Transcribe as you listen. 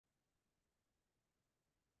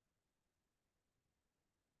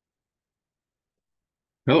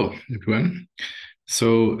Hello, everyone.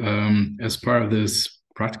 As part of this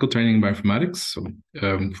practical training in bioinformatics,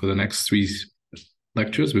 for the next three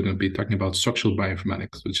lectures, we're going to be talking about structural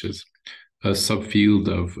bioinformatics, which is a subfield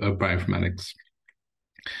of bioinformatics.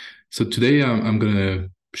 So today, I'm going to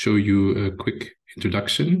show you a quick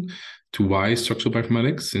introduction to why structural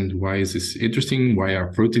bioinformatics and why is this interesting, why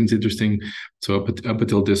are proteins interesting. So up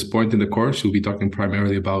until this point in the course, we'll be talking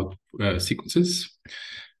primarily about sequences.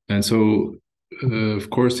 And so, of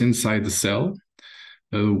course, inside the cell,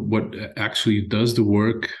 what actually does the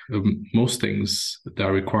work of most things that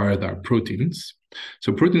are required are proteins.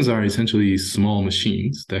 So proteins are essentially small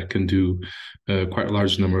machines that can do quite a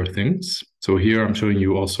large number of things. So here I'm showing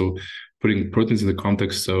you also putting proteins in the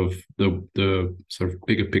context of the sort of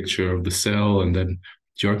bigger picture of the cell and then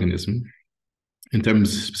the organism in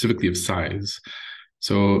terms specifically of size.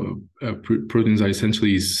 So proteins are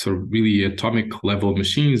essentially sort of really atomic level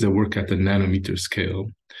machines that work at the nanometer scale.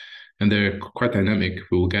 And they're quite dynamic.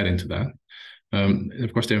 We will get into that. And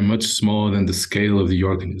of course, they're much smaller than the scale of the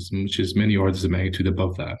organism, which is many orders of magnitude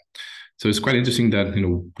above that. So it's quite interesting that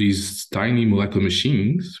these tiny molecular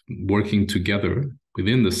machines working together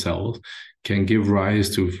within the cell can give rise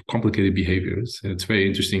to complicated behaviors. And it's very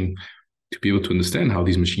interesting to be able to understand how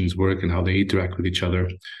these machines work and how they interact with each other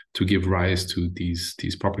to give rise to these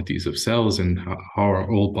properties of cells and how our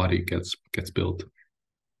whole body gets built.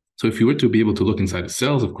 So if you were to be able to look inside the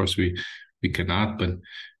cells, of course we cannot, but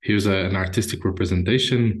here's an artistic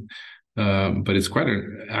representation, but it's quite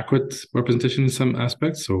an accurate representation in some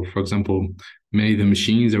aspects. So for example, many of the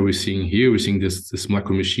machines that we're seeing here, we're seeing this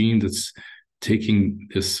molecular machine that's taking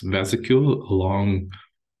this vesicule along,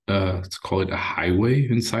 let's call it a highway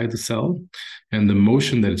inside the cell. And the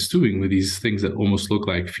motion that it's doing with these things that almost look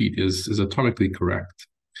like feet is atomically correct.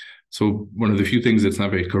 So one of the few things that's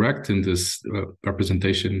not very correct in this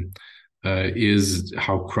representation is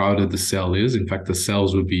how crowded the cell is. In fact, the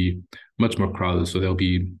cells would be much more crowded, so there'll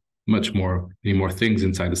be many more things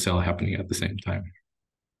inside the cell happening at the same time.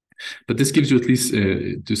 But this gives you at least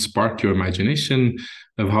to spark your imagination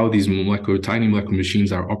of how these tiny molecular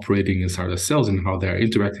machines are operating inside the cells and how they're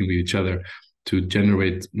interacting with each other to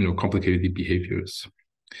generate complicated behaviors.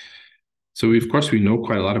 So of course, we know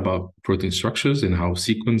quite a lot about protein structures and how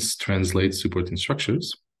sequence translates to protein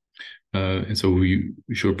structures. And so we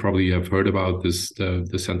should probably have heard about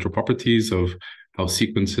the central properties of how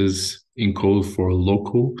sequences encode for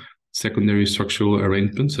local secondary structural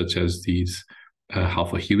arrangements, such as these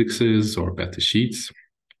alpha helixes or beta sheets.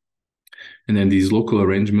 And then these local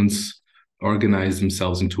arrangements organize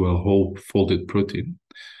themselves into a whole folded protein.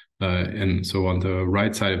 And so on the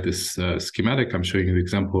right side of this schematic, I'm showing you an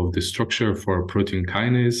example of the structure for a protein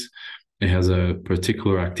kinase. It has a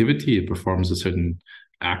particular activity. It performs a certain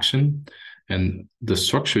action. And the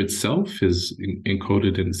structure itself is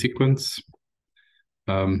encoded in the sequence.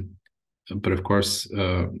 But of course,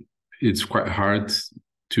 it's quite hard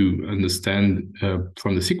to understand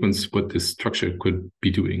from the sequence what this structure could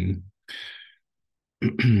be doing.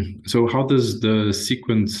 So how does the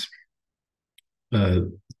sequence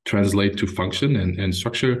translate to function and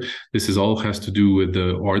structure? This all has to do with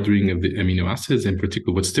the ordering of the amino acids. In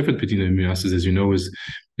particular, what's different between the amino acids, as you know, is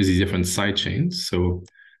these different side chains. So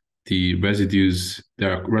the residues,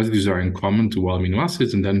 there are residues that are in common to all amino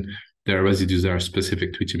acids, and then there are residues that are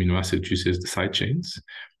specific to each amino acid, which is the side chains.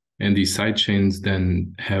 And these side chains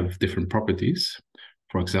then have different properties.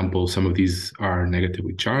 For example, some of these are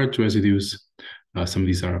negatively charged residues. Some of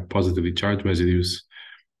these are positively charged residues.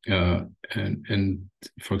 And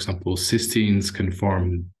for example, cysteines can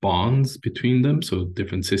form bonds between them. So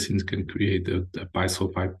different cysteines can create a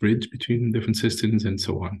bisulfite bridge between different cysteines and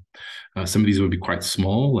so on. Some of these will be quite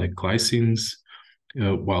small, like glycines,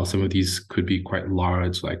 while some of these could be quite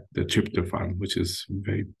large, like the tryptophan, which is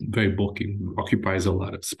very, very bulky, occupies a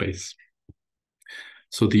lot of space.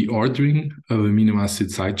 So the ordering of amino acid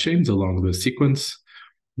side chains along the sequence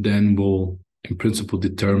then will, in principle,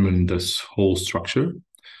 determine this whole structure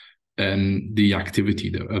and the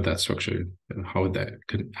activity of that structure, how that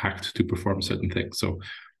can act to perform certain things. So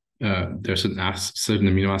there's certain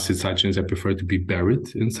amino acid side chains that prefer to be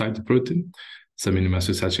buried inside the protein. Some amino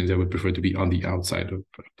acid side chains that would prefer to be on the outside of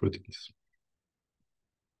proteins.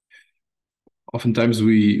 Oftentimes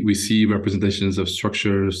we see representations of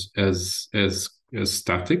structures as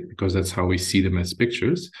static because that's how we see them as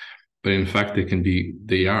pictures, but in fact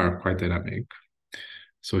they are quite dynamic.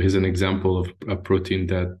 So here's an example of a protein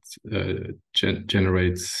that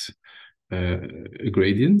generates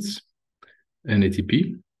gradients, and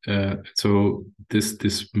ATP. So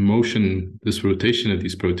this motion, this rotation of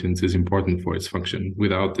these proteins is important for its function.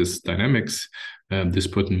 Without this dynamics, this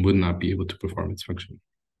protein would not be able to perform its function.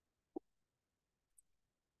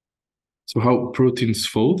 So how proteins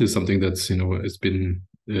fold is something that's, has been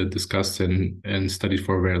discussed and studied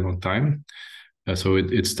for a very long time. So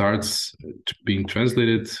it starts being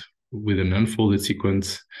translated with an unfolded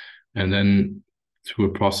sequence, and then through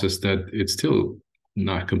a process that it's still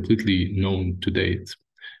not completely known to date,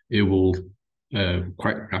 it will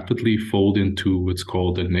quite rapidly fold into what's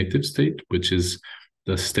called a native state, which is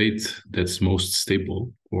the state that's most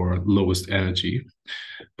stable or lowest energy.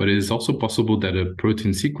 But it is also possible that a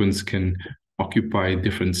protein sequence can occupy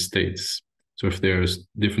different states. So if there's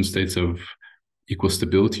different states of equal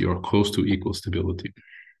stability or close to equal stability.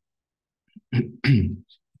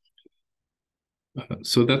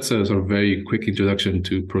 So that's a sort of very quick introduction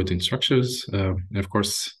to protein structures. And of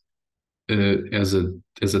course, as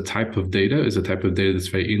a type of data, that's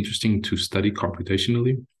very interesting to study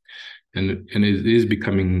computationally. And it is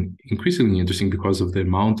becoming increasingly interesting because of the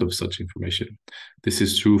amount of such information. This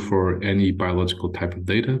is true for any biological type of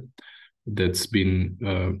data that's been,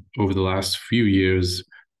 over the last few years,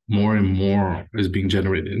 more and more is being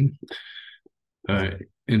generated.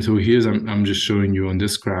 And so I'm just showing you on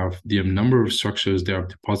this graph the number of structures that are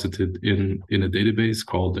deposited in a database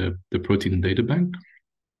called the Protein Data Bank,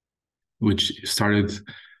 which started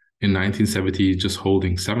in 1970 just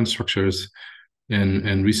holding 7 structures.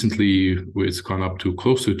 And recently, it's gone up to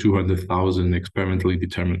close to 200,000 experimentally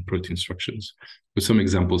determined protein structures, with some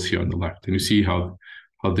examples here on the left. And you see how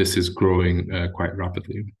this is growing quite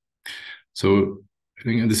rapidly. So I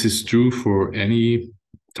think this is true for any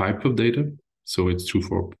type of data. So it's true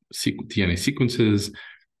for DNA sequences,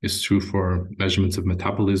 it's true for measurements of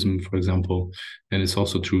metabolism, for example, and it's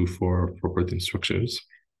also true for protein structures.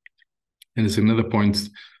 And it's another point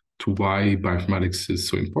to why bioinformatics is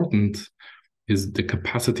so important, is the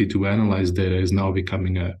capacity to analyze data is now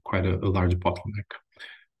becoming quite a large bottleneck.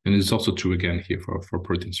 And it's also true again here for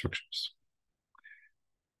protein structures.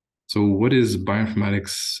 So what is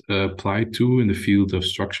bioinformatics applied to in the field of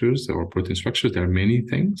structures or protein structures? There are many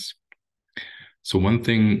things. So one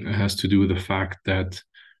thing has to do with the fact that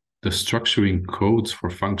the structuring codes for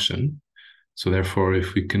function. So therefore,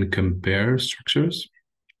 if we can compare structures,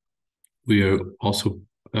 we are also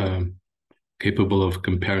capable of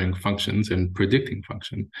comparing functions and predicting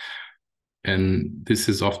function. And this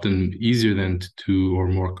is often easier than to do, or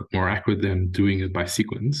more accurate than doing it by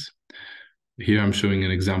sequence. Here I'm showing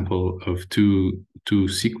an example of two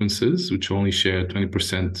sequences which only share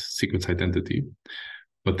 20% sequence identity,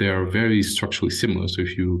 but they are very structurally similar. So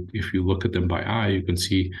if you look at them by eye, you can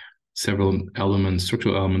see several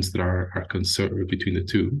structural elements that are conserved between the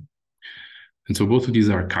two. And so both of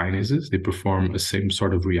these are kinases. They perform a same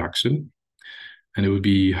sort of reaction. And it would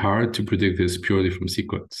be hard to predict this purely from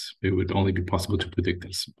sequence. It would only be possible to predict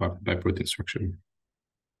this by protein structure. And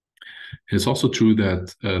it's also true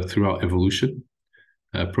that throughout evolution,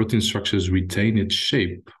 protein structures retain its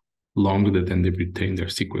shape longer than they retain their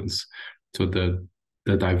sequence. So the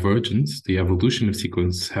divergence, the evolution of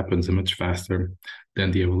sequence happens much faster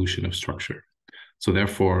than the evolution of structure. So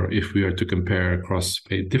therefore, if we are to compare across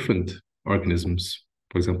different organisms,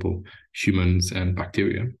 for example, humans and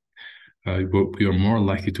bacteria, we are more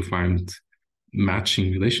likely to find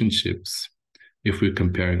matching relationships if we're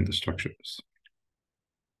comparing the structures.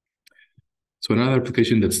 So another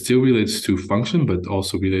application that still relates to function, but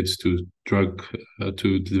also relates to to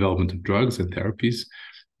the development of drugs and therapies,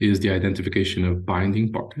 is the identification of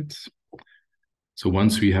binding pockets. So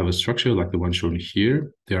once we have a structure like the one shown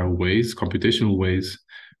here, there are ways, computational ways,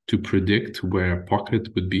 to predict where a pocket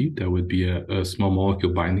would be. That would be a small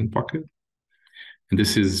molecule binding pocket. And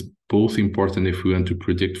this is both important if we want to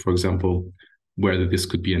predict, for example, whether this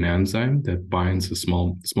could be an enzyme that binds a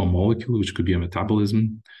small molecule, which could be a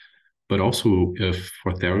metabolism, but also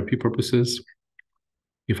for therapy purposes.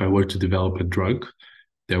 If I were to develop a drug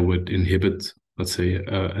that would inhibit, let's say,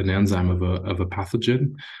 an enzyme of a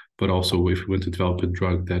pathogen, but also if we want to develop a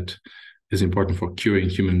drug that is important for curing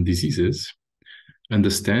human diseases,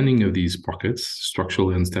 understanding of these pockets,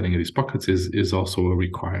 structural understanding of these pockets is also a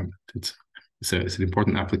requirement. It's an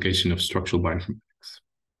important application of structural bioinformatics.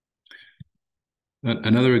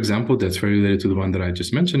 Another example that's very related to the one that I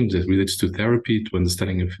just mentioned, that relates to therapy, to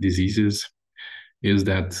understanding of diseases, is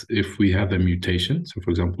that if we have a mutation, so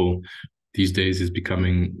for example, these days is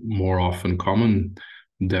becoming more often common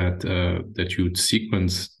that you would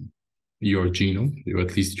sequence your genome, or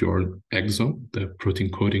at least your exome, the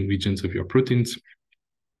protein coding regions of your proteins,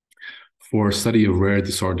 for study of rare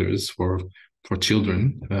disorders for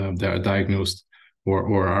children that are diagnosed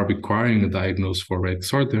or are requiring a diagnosis for a rare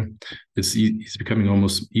disorder. It's becoming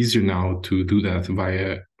almost easier now to do that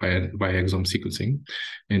via exome sequencing.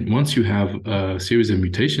 And once you have a series of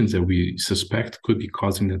mutations that we suspect could be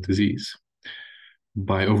causing that disease,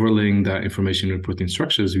 by overlaying that information with protein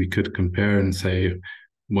structures, we could compare and say,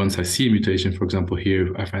 once I see a mutation, for example,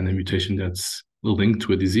 here, I find a mutation that's linked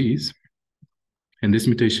to a disease. And this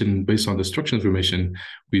mutation, based on the structure information,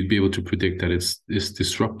 we'd be able to predict that it's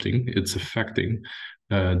disrupting, it's affecting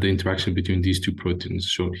the interaction between these two proteins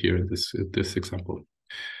shown here in this example.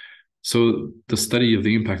 So the study of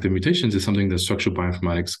the impact of mutations is something that structural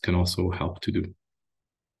bioinformatics can also help to do.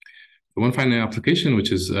 One final application,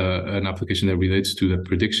 which is an application that relates to the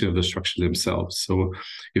prediction of the structures themselves. So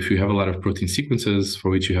if you have a lot of protein sequences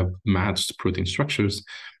for which you have matched protein structures,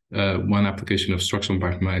 one application of structural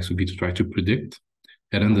bioinformatics would be to try to predict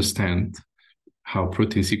and understand how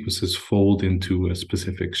protein sequences fold into a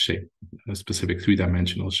specific shape, a specific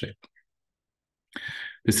three-dimensional shape.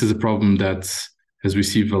 This is a problem that has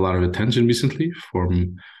received a lot of attention recently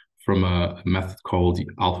from a method called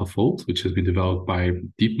AlphaFold, which has been developed by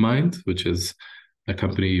DeepMind, which is a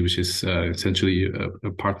company which is essentially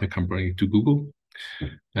a partner company to Google.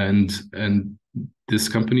 And this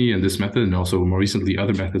company and this method, and also more recently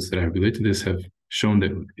other methods that have related to this, have shown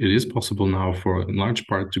that it is possible now for, in large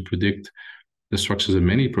part, to predict the structures of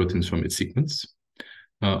many proteins from its sequence.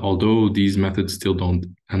 Although these methods still don't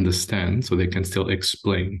understand, so they can still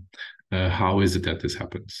explain how is it that this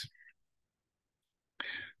happens.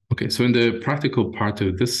 Okay, so in the practical part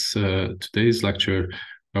of this today's lecture,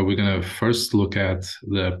 we're going to first look at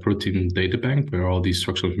the protein data bank where all these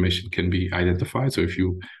structural information can be identified. So if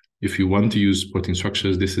you want to use protein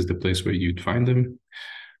structures, this is the place where you'd find them.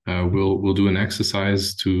 We'll do an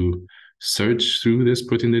exercise to search through this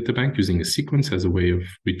protein data bank using a sequence as a way of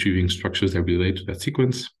retrieving structures that relate to that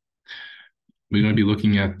sequence. We're going to be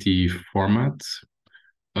looking at the format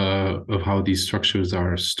of how these structures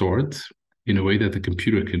are stored in a way that the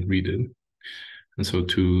computer can read it. And so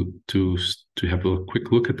to have a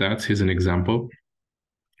quick look at that, here's an example.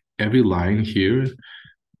 Every line here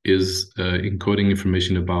is encoding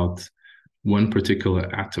information about one particular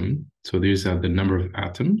atom. So these are the number of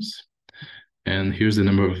atoms. And here's the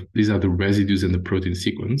number of, these are the residues in the protein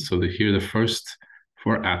sequence. So here the first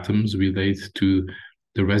 4 atoms relate to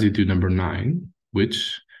the residue number 9,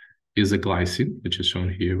 which is a glycine, which is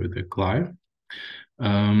shown here with the gly.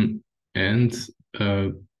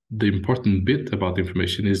 The important bit about the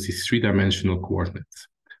information is these 3-dimensional coordinates.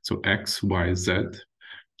 So X, Y, Z.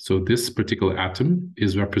 So this particular atom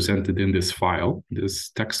is represented in this file, this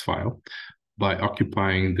text file, by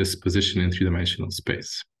occupying this position in 3-dimensional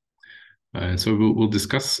space. And so we'll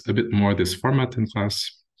discuss a bit more this format in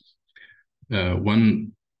class.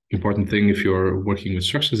 One important thing if you're working with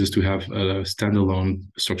structures is to have a standalone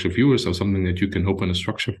structure viewer, so something that you can open a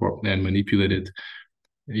structure for and manipulate it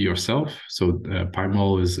yourself. So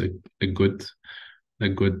PyMol is a good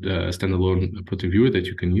standalone protein viewer that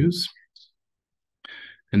you can use.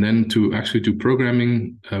 And then to actually do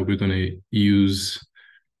programming, we're going to use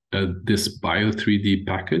this Bio3D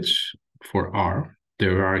package for R.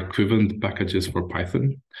 There are equivalent packages for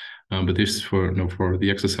Python, but this for the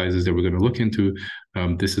exercises that we're going to look into,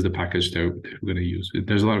 this is the package that we're going to use.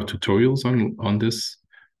 There's a lot of tutorials on this,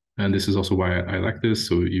 and this is also why I like this.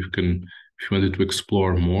 So you can, if you wanted to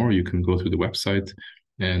explore more, you can go to the website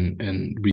and read